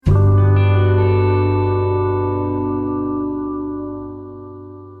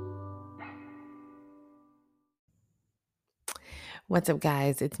What's up,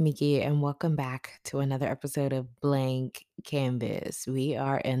 guys? It's Miki, and welcome back to another episode of Blank Canvas. We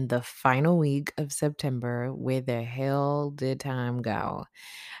are in the final week of September. Where the hell did time go?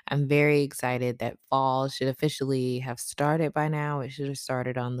 I'm very excited that fall should officially have started by now. It should have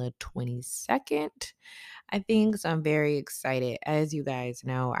started on the 22nd, I think. So I'm very excited. As you guys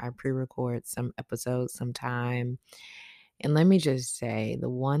know, I pre record some episodes sometime, and let me just say, the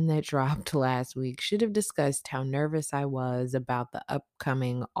one that dropped last week should have discussed how nervous I was about the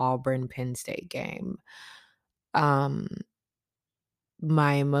upcoming Auburn Penn State game. Um,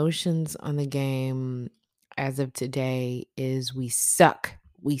 my emotions on the game as of today is we suck.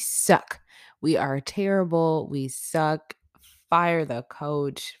 We suck. We are terrible. We suck. Fire the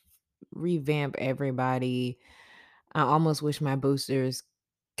coach. Revamp everybody. I almost wish my boosters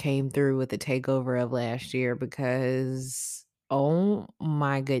came through with the takeover of last year because, oh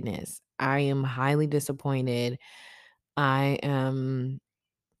my goodness, I am highly disappointed. I am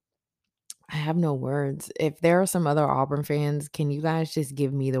I have no words. If there are some other Auburn fans, can you guys just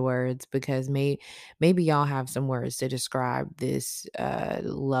give me the words because maybe y'all have some words to describe this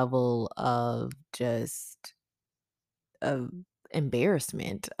level of just of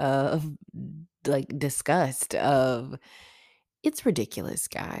embarrassment, of like disgust, of it's ridiculous,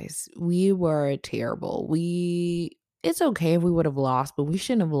 guys. We were terrible. It's okay if we would have lost, but we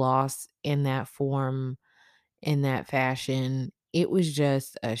shouldn't have lost in that form, in that fashion. It was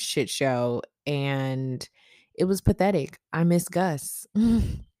just a shit show and it was pathetic. I miss Gus.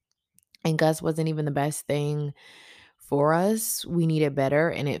 And Gus wasn't even the best thing for us. We needed better,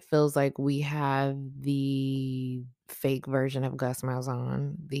 and it feels like we have the fake version of Gus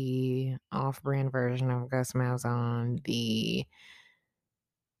Malzahn, the off-brand version of Gus Malzahn, the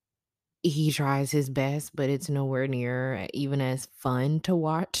he tries his best, but it's nowhere near even as fun to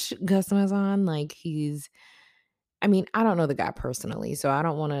watch Gus Malzahn. Like I mean, I don't know the guy personally, so I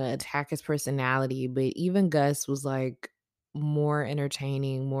don't want to attack his personality, but even Gus was like more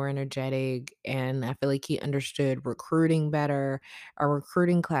entertaining, more energetic, and I feel like he understood recruiting better. Our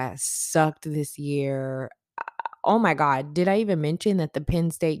recruiting class sucked this year. Oh my God. Did I even mention that the Penn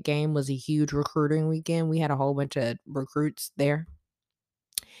State game was a huge recruiting weekend? We had a whole bunch of recruits there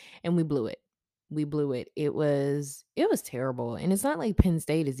and we blew it. We blew it. It was terrible. And it's not like Penn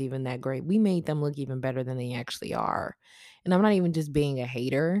State is even that great. We made them look even better than they actually are. And I'm not even just being a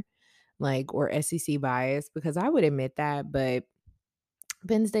hater, like or SEC bias because I would admit that, but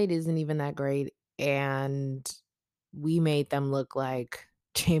Penn State isn't even that great and we made them look like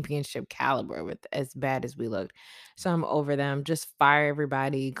championship caliber with as bad as we looked. So I'm over them. Just fire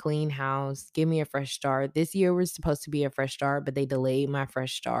everybody, clean house, give me a fresh start. This year was supposed to be a fresh start, but they delayed my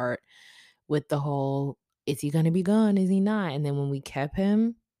fresh start with the whole, is he gonna be gone? Is he not? And then when we kept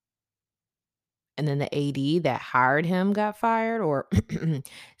him, and then the AD that hired him got fired or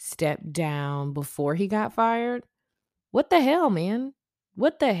stepped down before he got fired. What the hell, man?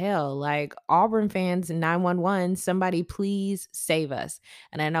 What the hell? Like Auburn fans 911, somebody please save us.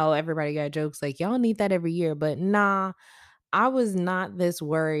 And I know everybody got jokes like y'all need that every year, but nah, I was not this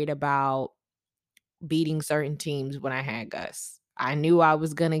worried about beating certain teams when I had Gus. I knew I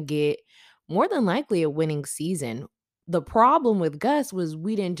was going to get more than likely a winning season. The problem with Gus was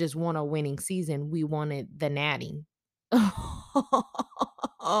we didn't just want a winning season, we wanted the natty.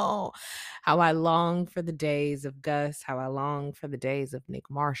 Oh, how I long for the days of Gus, how I long for the days of Nick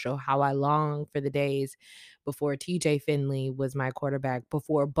Marshall, how I long for the days before TJ Finley was my quarterback,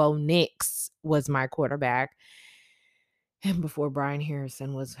 before Bo Nix was my quarterback, and before Brian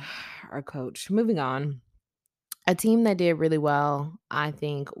Harrison was our coach. Moving on. A team that did really well, I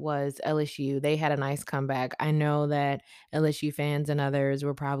think, was LSU. They had a nice comeback. I know that LSU fans and others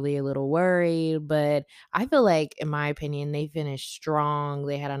were probably a little worried, but I feel like, in my opinion, they finished strong.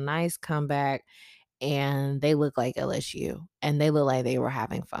 They had a nice comeback and they look like LSU and they look like they were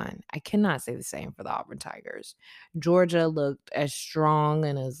having fun. I cannot say the same for the Auburn Tigers. Georgia looked as strong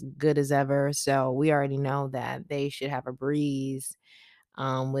and as good as ever. So we already know that they should have a breeze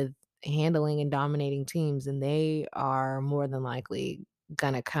with handling and dominating teams, and they are more than likely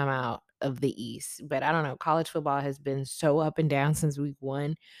gonna come out of the East. But I don't know. College football has been so up and down since week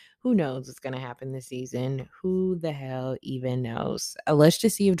one. Who knows what's gonna happen this season? Who the hell even knows? Let's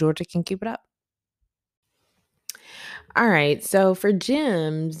just see if Georgia can keep it up. All right. So for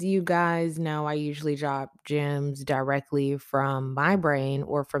gems, you guys know I usually drop gems directly from my brain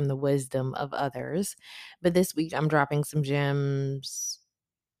or from the wisdom of others. But this week I'm dropping some gems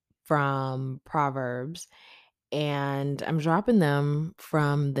from Proverbs, and I'm dropping them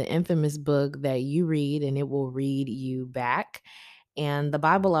from the infamous book that you read and it will read you back. And the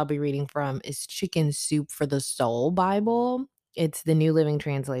Bible I'll be reading from is Chicken Soup for the Soul Bible. It's the New Living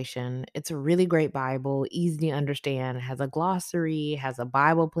Translation. It's a really great Bible, easy to understand, has a glossary, has a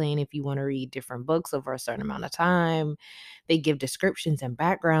Bible plan if you want to read different books over a certain amount of time. They give descriptions and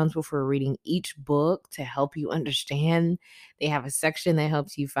backgrounds before reading each book to help you understand. They have a section that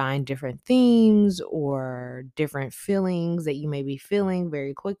helps you find different themes or different feelings that you may be feeling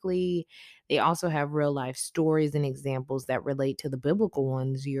very quickly. They also have real life stories and examples that relate to the biblical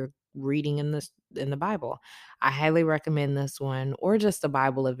ones you're reading in the Bible. I highly recommend this one or just the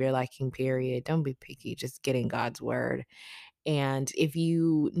Bible of your liking, period. Don't be picky, just getting God's word. And if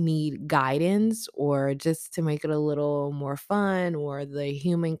you need guidance or just to make it a little more fun or the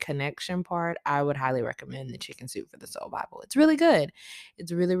human connection part, I would highly recommend the Chicken Soup for the Soul Bible. It's really good.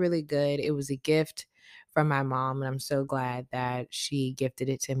 It's really, really good. It was a gift from my mom, and I'm so glad that she gifted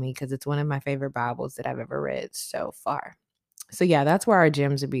it to me because it's one of my favorite Bibles that I've ever read so far. So yeah, that's where our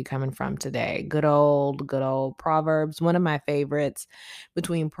gems would be coming from today. Good old Proverbs. One of my favorites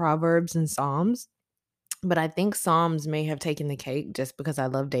between Proverbs and Psalms. But I think Psalms may have taken the cake just because I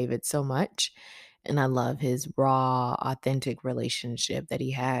love David so much. And I love his raw, authentic relationship that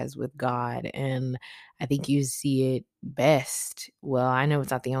he has with God. And I think you see it best. Well, I know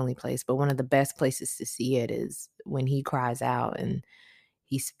it's not the only place, but one of the best places to see it is when he cries out and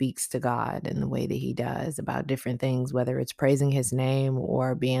he speaks to God in the way that he does about different things, whether it's praising his name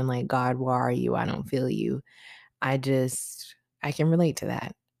or being like, God, where are you? I don't feel you. I just, I can relate to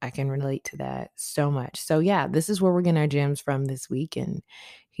that. I can relate to that so much. So, yeah, this is where we're getting our gems from this week. And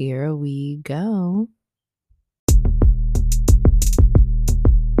here we go.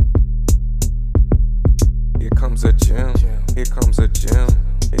 Here comes a gem. Here comes a gem.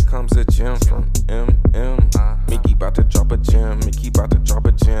 Here comes a gem from M. Mickey bout to drop a gem. Mickey bout to drop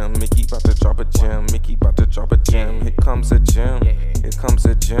a gem. Mickey bout to drop a gem. Mickey bout to drop a gem. Here comes a gem. Here comes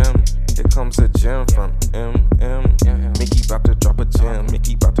a gem. Here comes a gem from M. Mickey bout to drop a gem.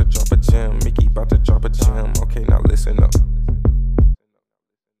 Mickey bout to drop a gem. Mickey bout to drop a gem. Okay, now listen up.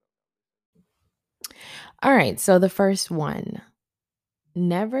 All right. So, the first one,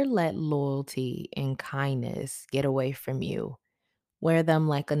 never let loyalty and kindness get away from you. Wear them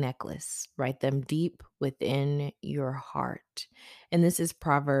like a necklace, write them deep within your heart. And this is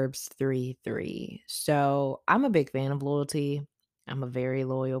Proverbs 3:3. So I'm a big fan of loyalty. I'm a very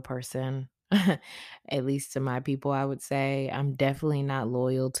loyal person, at least to my people, I would say. I'm definitely not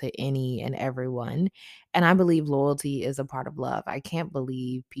loyal to any and everyone. And I believe loyalty is a part of love. I can't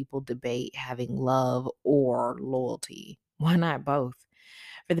believe people debate having love or loyalty. Why not both?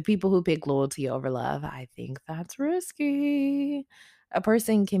 For the people who pick loyalty over love, I think that's risky. A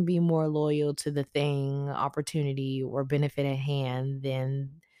person can be more loyal to the thing, opportunity, or benefit at hand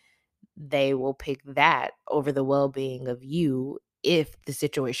than they will pick that over the well being of you if the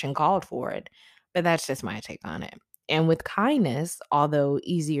situation called for it. But that's just my take on it. And with kindness, although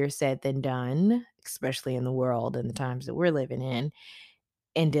easier said than done, especially in the world and the times that we're living in,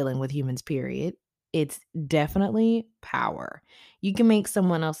 and dealing with humans, period, it's definitely power. You can make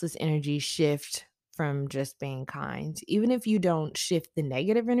someone else's energy shift from just being kind. Even if you don't shift the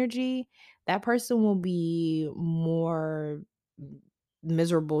negative energy, that person will be more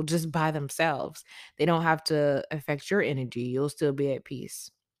miserable just by themselves. They don't have to affect your energy. You'll still be at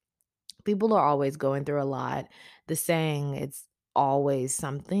peace. People are always going through a lot. The saying, it's always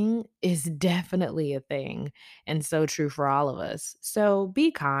something, is definitely a thing, and so true for all of us. So be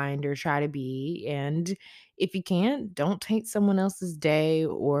kind or try to be. And if you can't, don't taint someone else's day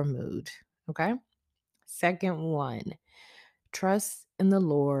or mood. Okay. Second one, trust in the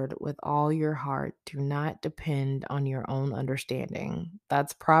Lord with all your heart. Do not depend on your own understanding.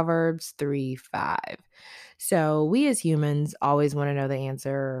 That's Proverbs 3:5. So, we as humans always want to know the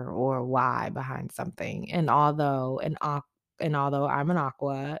answer or why behind something. And although I'm an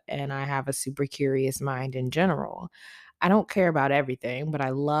aqua and I have a super curious mind in general, I don't care about everything, but I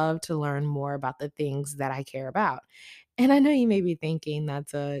love to learn more about the things that I care about. And I know you may be thinking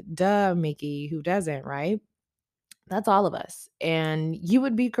that's a duh, Mickey, who doesn't, right? That's all of us. And you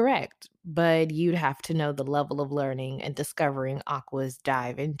would be correct, but you'd have to know the level of learning and discovering aquas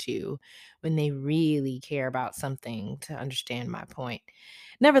dive into when they really care about something to understand my point.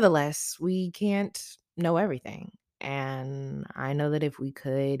 Nevertheless, we can't know everything. And I know that if we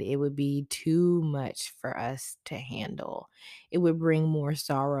could, it would be too much for us to handle. It would bring more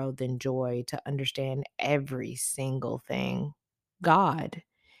sorrow than joy to understand every single thing. God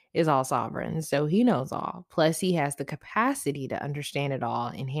is all sovereign, so he knows all. Plus, he has the capacity to understand it all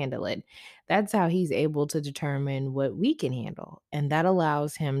and handle it. That's how he's able to determine what we can handle. And that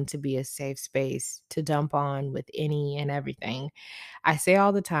allows him to be a safe space to dump on with any and everything. I say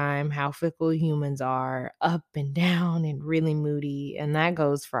all the time how fickle humans are, up and down and really moody, and that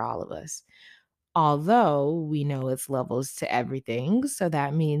goes for all of us. Although we know it's levels to everything, so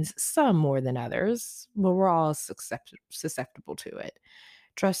that means some more than others, but we're all susceptible to it.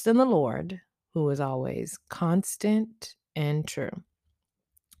 Trust in the Lord, who is always constant and true.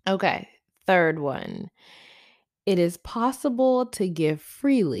 Okay, third one. It is possible to give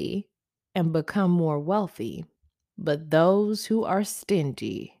freely and become more wealthy, but those who are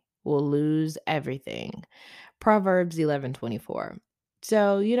stingy will lose everything. Proverbs 11:24.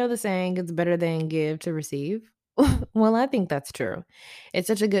 So, you know the saying, it's better than give to receive? Well, I think that's true. It's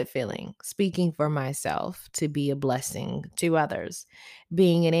such a good feeling, speaking for myself, to be a blessing to others,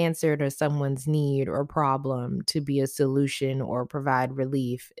 being an answer to someone's need or problem, to be a solution or provide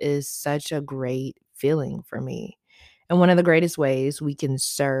relief is such a great feeling for me. And one of the greatest ways we can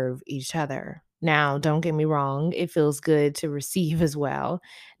serve each other. Now, don't get me wrong, it feels good to receive as well.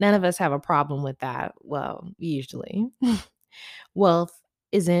 None of us have a problem with that. Well, usually. Wealth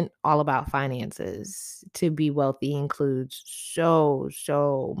isn't all about finances. To be wealthy includes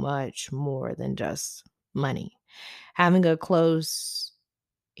so much more than just money. Having a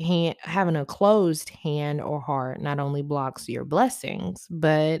having a closed hand or heart not only blocks your blessings,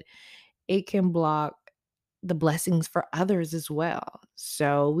 but it can block the blessings for others as well.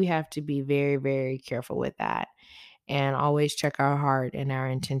 So we have to be very careful with that and always check our heart and our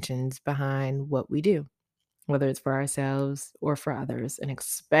intentions behind what we do, whether it's for ourselves or for others, and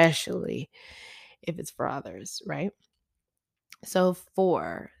especially if it's for others, right? So,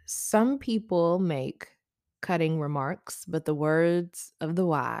 four, some people make cutting remarks, but the words of the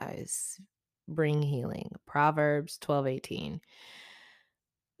wise bring healing. Proverbs 12:18.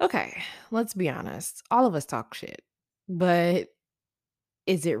 Okay, let's be honest. All of us talk shit, but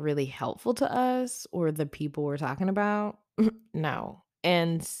is it really helpful to us or the people we're talking about? No.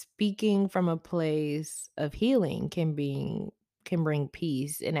 And speaking from a place of healing can bring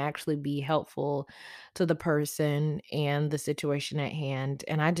peace and actually be helpful to the person and the situation at hand.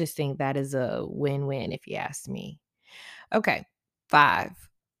 And I just think that is a win-win if you ask me. Okay. 5.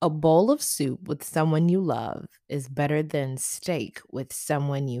 A bowl of soup with someone you love is better than steak with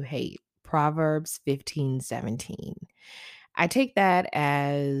someone you hate. Proverbs 15:17. I take that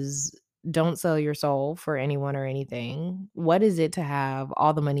as don't sell your soul for anyone or anything. What is it to have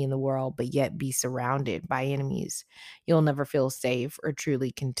all the money in the world, but yet be surrounded by enemies? You'll never feel safe or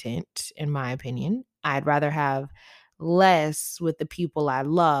truly content, in my opinion. I'd rather have less with the people I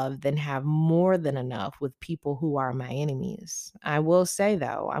love than have more than enough with people who are my enemies. I will say,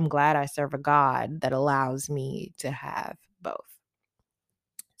 though, I'm glad I serve a God that allows me to have both.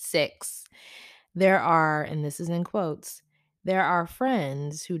 6. There are, and this is in quotes, there are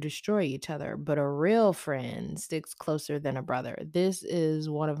friends who destroy each other, but a real friend sticks closer than a brother. This is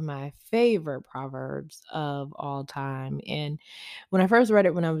one of my favorite proverbs of all time. And when I first read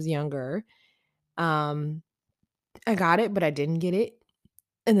it when I was younger, um, I got it, but I didn't get it.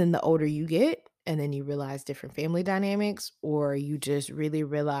 And then the older you get, and then you realize different family dynamics, or you just really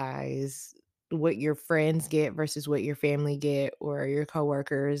realize what your friends get versus what your family get, or your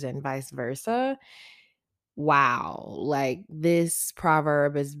coworkers, and vice versa. Wow, like, this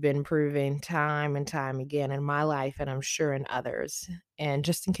proverb has been proven time and time again in my life, and I'm sure in others. And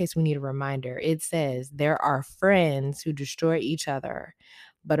just in case we need a reminder, it says, "There are friends who destroy each other,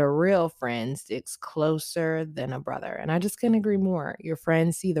 but a real friend sticks closer than a brother." And I just couldn't agree more. Your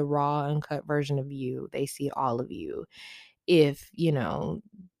friends see the raw, uncut version of you. They see all of you if,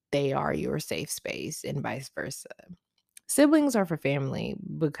 they are your safe space and vice versa. Siblings are for family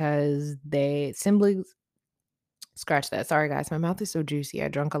because they siblings scratch that. Sorry, guys. My mouth is so juicy. I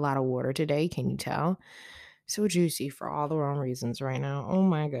drank a lot of water today. Can you tell? So juicy for all the wrong reasons right now. Oh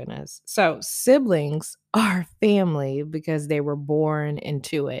my goodness. So, siblings are family because they were born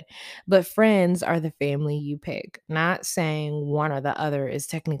into it. But friends are the family you pick. Not saying one or the other is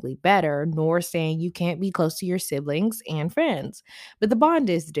technically better, nor saying you can't be close to your siblings and friends. But the bond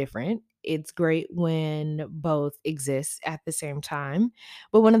is different. It's great when both exist at the same time.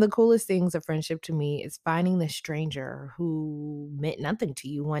 But one of the coolest things of friendship to me is finding the stranger who meant nothing to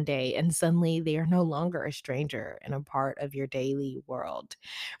you one day and suddenly they are no longer a stranger and a part of your daily world.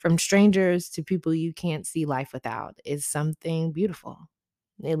 From strangers to people you can't see life without is something beautiful,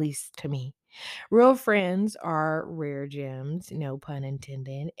 at least to me. Real friends are rare gems, no pun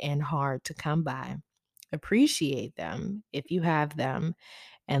intended, and hard to come by. appreciate them if you have them,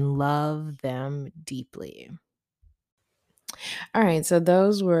 and love them deeply. All right, so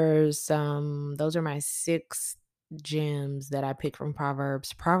those are my 6 gems that I picked from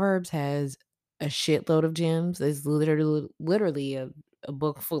Proverbs. Proverbs has a shitload of gems. It's literally a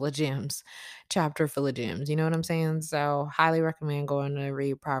book full of gems, chapter full of gems. You know what I'm saying? So highly recommend going to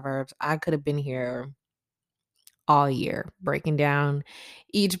read Proverbs. I could have been here all year, breaking down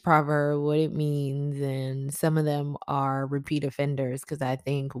each proverb, what it means, and some of them are repeat offenders because I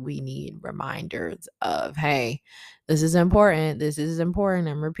think we need reminders of, hey, this is important. This is important.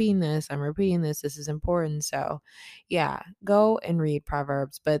 I'm repeating this. I'm repeating this. This is important. So, yeah, go and read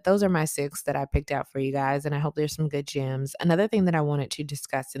Proverbs. But those are my 6 that I picked out for you guys, and I hope there's some good gems. Another thing that I wanted to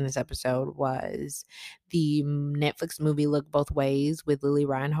discuss in this episode was the Netflix movie Look Both Ways with Lily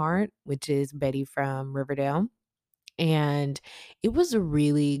Reinhart, which is Betty from Riverdale, and it was a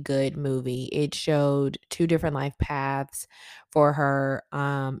really good movie. It showed 2 different life paths for her.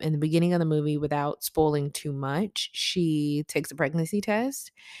 In the beginning of the movie, without spoiling too much, she takes a pregnancy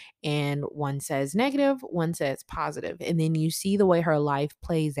test, and one says negative, one says positive, and then you see the way her life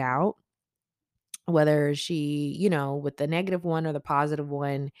plays out, whether she, with the negative one or the positive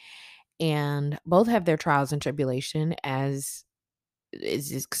one, and both have their trials and tribulation as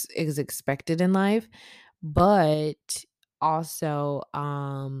is expected in life, but also,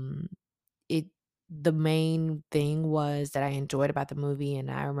 it the main thing was that I enjoyed about the movie, and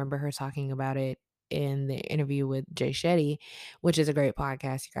I remember her talking about it in the interview with Jay Shetty, which is a great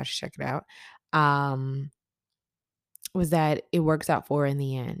podcast, you guys should check it out, um, was that it works out for her in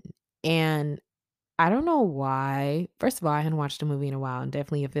the end, and I don't know why. First of all, I hadn't watched a movie in a while, and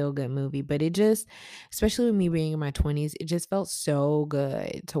definitely a feel-good movie, but it just, especially with me being in my 20s, it just felt so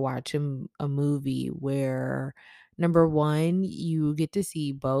good to watch a movie where, number 1, you get to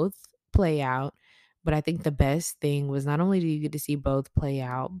see both play out, but I think the best thing was not only do you get to see both play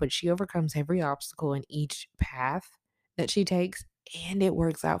out, but she overcomes every obstacle in each path that she takes, and it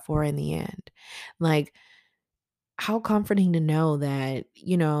works out for her in the end. Like, how comforting to know that,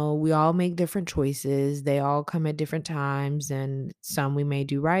 we all make different choices. They all come at different times, and some we may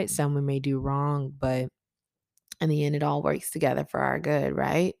do right, some we may do wrong, but in the end, it all works together for our good,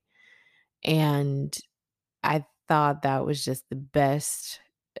 right? And I thought that was just the best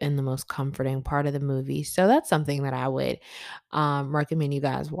and the most comforting part of the movie. So that's something that I would recommend you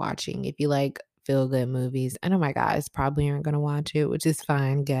guys watching if you like feel good movies. I know my guys probably aren't going to watch it, which is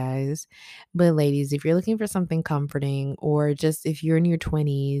fine, guys. But ladies, if you're looking for something comforting, or just if you're in your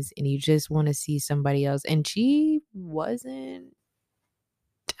 20s and you just want to see somebody else, and she wasn't,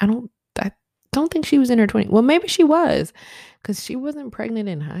 I don't, I don't think she was in her 20s. Well, maybe she was, because she wasn't pregnant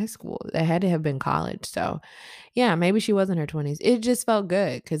in high school. It had to have been college. So yeah, maybe she was in her 20s. It just felt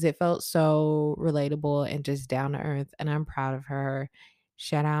good because it felt so relatable and just down to earth, and I'm proud of her.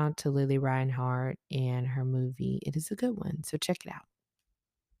 Shout out to Lily Reinhart and her movie. It is a good one, so check it out.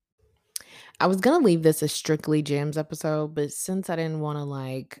 I was gonna leave this a strictly gems episode, but since I didn't wanna,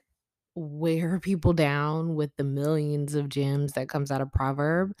 like, wear people down with the millions of gems that comes out of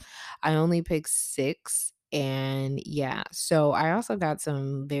Proverb, I only picked 6, and yeah, so I also got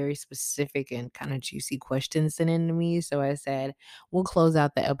some very specific and kinda juicy questions sent in to me, so I said, "We'll close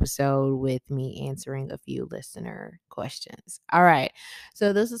out the episode with me answering a few listener questions." Alright,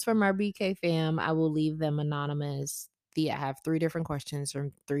 so this is from our BK fam. I will leave them anonymous. I have 3 different questions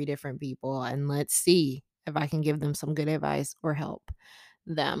from 3 different people, and let's see if I can give them some good advice or help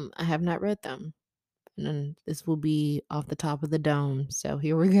them. I have not read them, and this will be off the top of the dome, so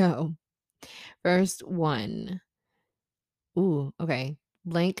here we go. First one. Ooh, okay.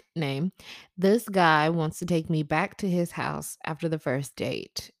 Blank name. This guy wants to take me back to his house after the first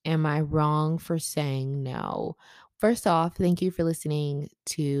date. Am I wrong for saying no? First off, thank you for listening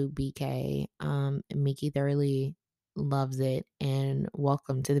to BK. Mickey thoroughly loves it, and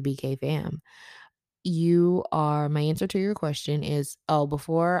welcome to the BK fam. My answer to your question is, oh,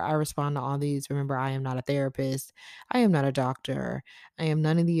 before I respond to all these, remember, I am not a therapist. I am not a doctor. I am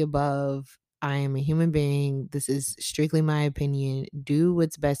none of the above. I am a human being. This is strictly my opinion. Do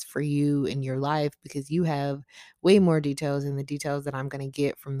what's best for you in your life, because you have way more details than the details that I'm going to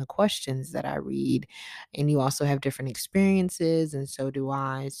get from the questions that I read. And you also have different experiences, and so do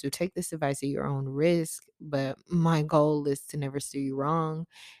I. So take this advice at your own risk. But my goal is to never steer you wrong,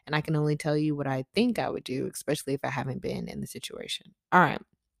 and I can only tell you what I think I would do, especially if I haven't been in the situation. All right.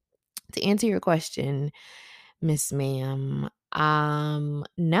 To answer your question, Miss Ma'am,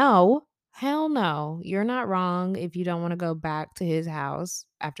 no, hell no. You're not wrong if you don't want to go back to his house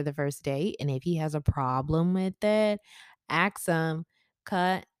after the first date. And if he has a problem with it, ask him,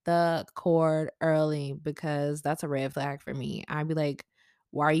 cut the cord early because that's a red flag for me. I'd be like,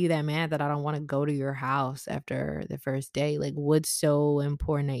 why are you that mad that I don't want to go to your house after the first day? Like, what's so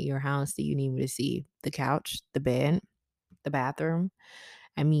important at your house that you need me to see? The couch, the bed, the bathroom?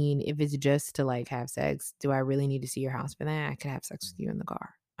 I mean, if it's just to like have sex, do I really need to see your house for that? I could have sex with you in the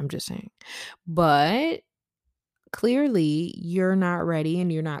car. I'm just saying. But clearly, you're not ready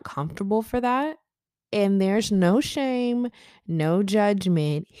and you're not comfortable for that. And there's no shame, no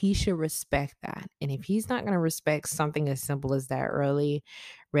judgment. He should respect that. And if he's not going to respect something as simple as that early,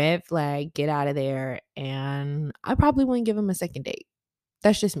 red flag, get out of there. And I probably wouldn't give him a second date.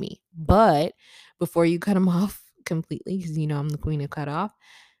 That's just me. But before you cut him off completely, because you know I'm the queen of cut off,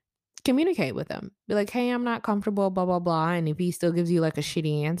 communicate with him. Be like, hey, I'm not comfortable, blah, blah, blah. And if he still gives you like a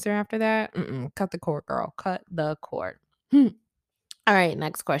shitty answer after that, cut the cord, girl. Cut the cord. All right,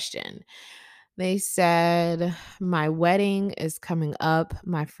 next question. They said, my wedding is coming up.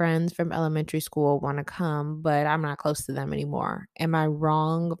 My friends from elementary school want to come, but I'm not close to them anymore. Am I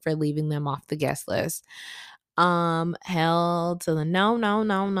wrong for leaving them off the guest list? Hell to the no, no,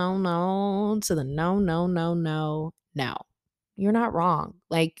 no, no, no, to the no, no, no, no, no. You're not wrong.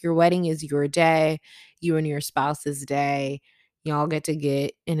 Like your wedding is your day, you and your spouse's day. Y'all get to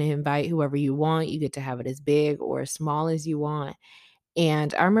get and invite whoever you want. You get to have it as big or as small as you want.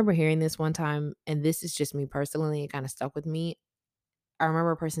 And I remember hearing this one time, and this is just me personally, it kind of stuck with me. I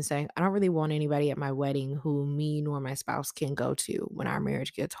remember a person saying, I don't really want anybody at my wedding who me nor my spouse can go to when our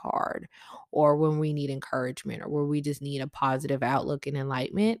marriage gets hard or when we need encouragement or where we just need a positive outlook and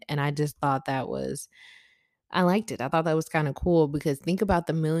enlightenment. And I just thought that was, I liked it. I thought that was kind of cool because think about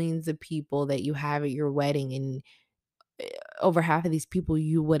the millions of people that you have at your wedding and over half of these people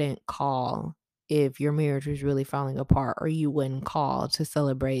you wouldn't call if your marriage was really falling apart, or you wouldn't call to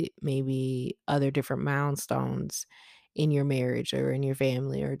celebrate maybe other different milestones in your marriage or in your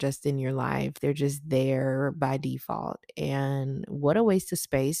family or just in your life. They're just there by default. And what a waste of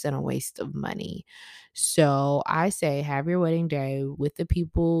space and a waste of money. So I say have your wedding day with the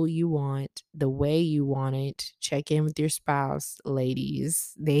people you want, the way you want it. Check in with your spouse,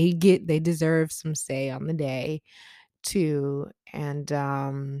 ladies. They deserve some say on the day too.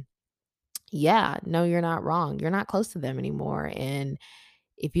 And yeah, no, you're not wrong. You're not close to them anymore. And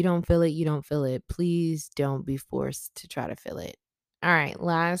if you don't feel it, you don't feel it. Please don't be forced to try to feel it. All right,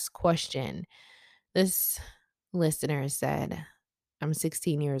 last question. This listener said, I'm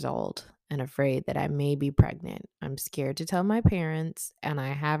 16 years old and afraid that I may be pregnant. I'm scared to tell my parents, and I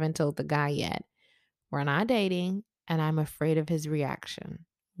haven't told the guy yet. We're not dating, and I'm afraid of his reaction.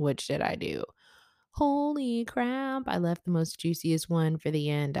 What should I do? Holy crap. I left the most juiciest one for the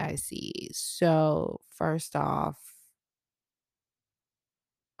end, I see. So, first off,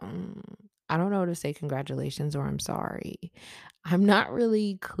 um, I don't know to say congratulations or I'm sorry. I'm not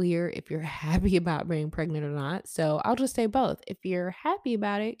really clear if you're happy about being pregnant or not. So, I'll just say both. If you're happy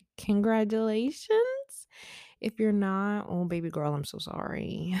about it, congratulations. If you're not, oh baby girl, I'm so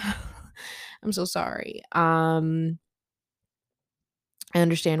sorry. I'm so sorry. I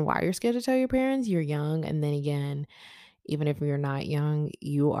understand why you're scared to tell your parents. You're young, and then again, even if you're not young,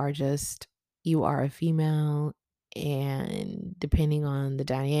 you are a female, and depending on the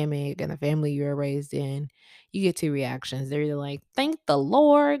dynamic and the family you were raised in, you get two reactions. They're either like, "Thank the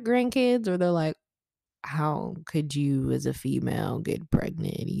Lord, grandkids," or they're like, "How could you as a female get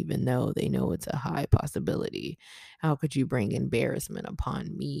pregnant even though they know it's a high possibility? How could you bring embarrassment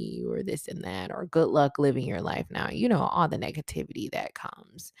upon me or this and that or good luck living your life now?" You know, all the negativity that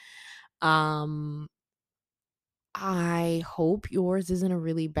comes. Um I hope yours isn't a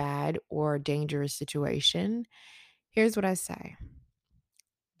really bad or dangerous situation. Here's what I say.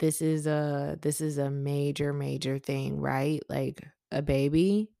 This is a major major thing, right? Like a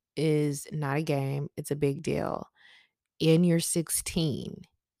baby is not a game, it's a big deal. And you're 16.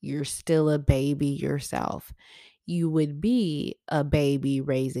 You're still a baby yourself. You would be a baby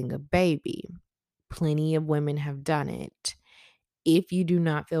raising a baby. Plenty of women have done it. If you do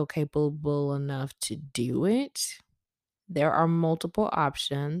not feel capable enough to do it, there are multiple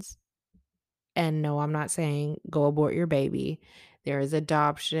options. And no, I'm not saying go abort your baby. There is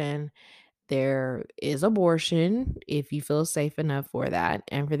adoption. There is abortion if you feel safe enough for that.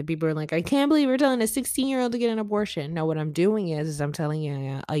 And for the people who are like, I can't believe we're telling a 16-year-old to get an abortion. No, what I'm doing is I'm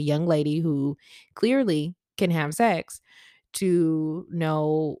telling a young lady who clearly can have sex to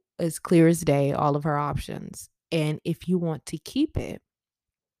know as clear as day all of her options. And if you want to keep it,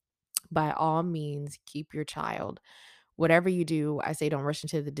 by all means, keep your child. Whatever you do, I say don't rush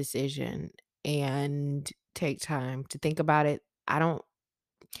into the decision and take time to think about it. I don't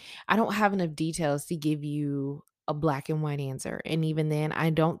have enough details to give you a black and white answer. And even then,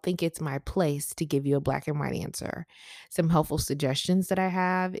 I don't think it's my place to give you a black and white answer. Some helpful suggestions that I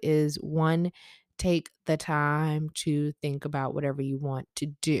have is one, take the time to think about whatever you want to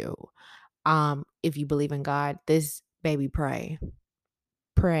do. If you believe in God, this baby, pray.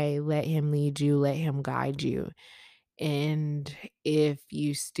 Pray, let him lead you, let him guide you. And if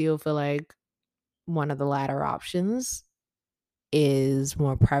you still feel like one of the latter options is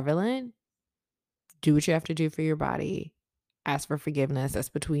more prevalent, do what you have to do for your body. Ask for forgiveness. That's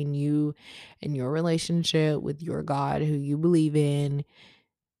between you and your relationship with your God who you believe in.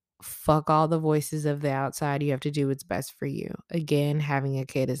 Fuck all the voices of the outside. You have to do what's best for you. Again, having a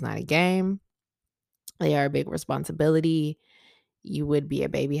kid is not a game. They are a big responsibility. You would be a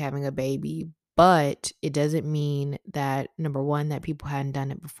baby having a baby, but it doesn't mean that, number one, that people hadn't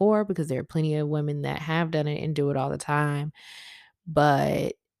done it before, because there are plenty of women that have done it and do it all the time.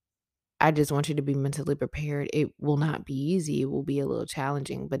 But I just want you to be mentally prepared. It will not be easy. It will be a little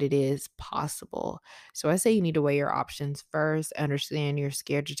challenging, but it is possible. So I say you need to weigh your options first. Understand you're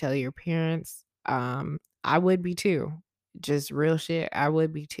scared to tell your parents. I would be too. Just real shit. I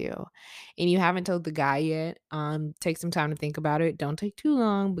would be too. And you haven't told the guy yet. Take some time to think about it. Don't take too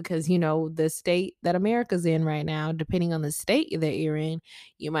long, because the state that America's in right now, depending on the state that you're in,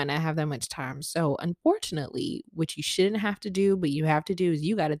 you might not have that much time. So, unfortunately, what you shouldn't have to do, but you have to do, is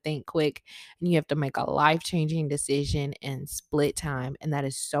you got to think quick, and you have to make a life changing decision in split time. And that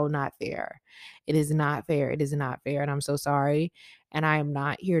is so not fair. It is not fair. It is not fair. And I'm so sorry. And I am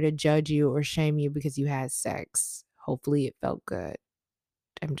not here to judge you or shame you because you had sex. Hopefully, it felt good.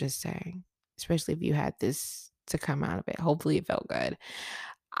 I'm just saying, especially if you had this to come out of it. Hopefully, it felt good.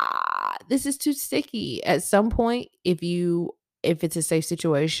 This is too sticky. At some point, if it's a safe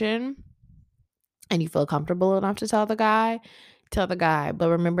situation and you feel comfortable enough to tell the guy, tell the guy. But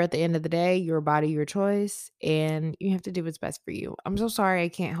remember, at the end of the day, your body, your choice, and you have to do what's best for you. I'm so sorry I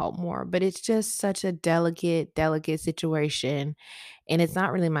can't help more, but it's just such a delicate situation. And it's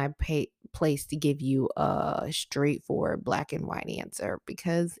not really my place to give you a straightforward black and white answer,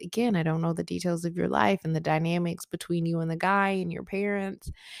 because, again, I don't know the details of your life and the dynamics between you and the guy and your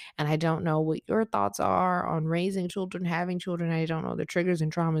parents. And I don't know what your thoughts are on raising children, having children. I don't know the triggers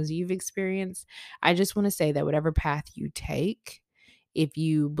and traumas you've experienced. I just want to say that whatever path you take, if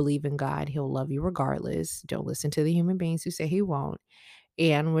you believe in God, he'll love you regardless. Don't listen to the human beings who say he won't.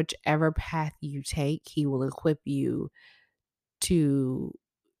 And whichever path you take, he will equip you to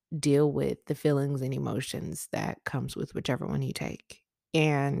deal with the feelings and emotions that comes with whichever one you take.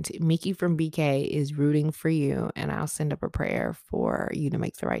 And Mickey from BK is rooting for you, and I'll send up a prayer for you to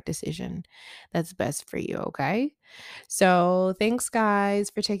make the right decision that's best for you, okay? So, thanks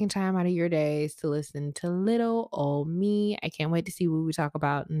guys for taking time out of your days to listen to little old me. I can't wait to see what we talk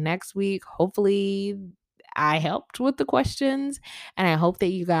about next week. Hopefully, I helped with the questions, and I hope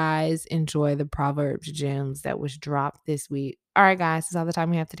that you guys enjoy the Proverbs gems that was dropped this week. All right, guys, that's all the time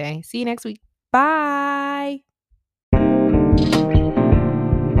we have today. See you next week. Bye.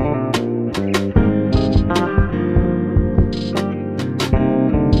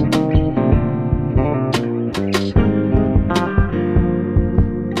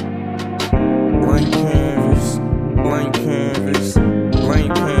 Blank canvas, blank canvas,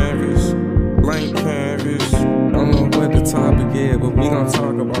 blank canvas, blank canvas. Don't know what the topic is, but we gon'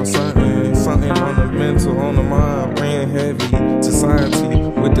 talk about something on the mental, on the mind, ran heavy. Society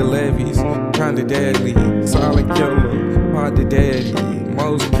with the levies, kinda deadly. Silent killer, hard to daddy.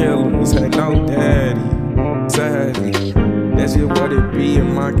 Most killers had no daddy. Sadly, that's just what it be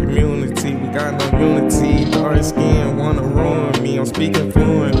in my community. We got no unity. Dark skin wanna ruin me. I'm speaking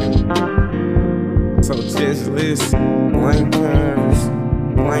fluently. So just listen. Blank canvas,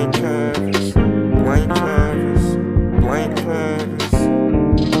 blank canvas, blank canvas.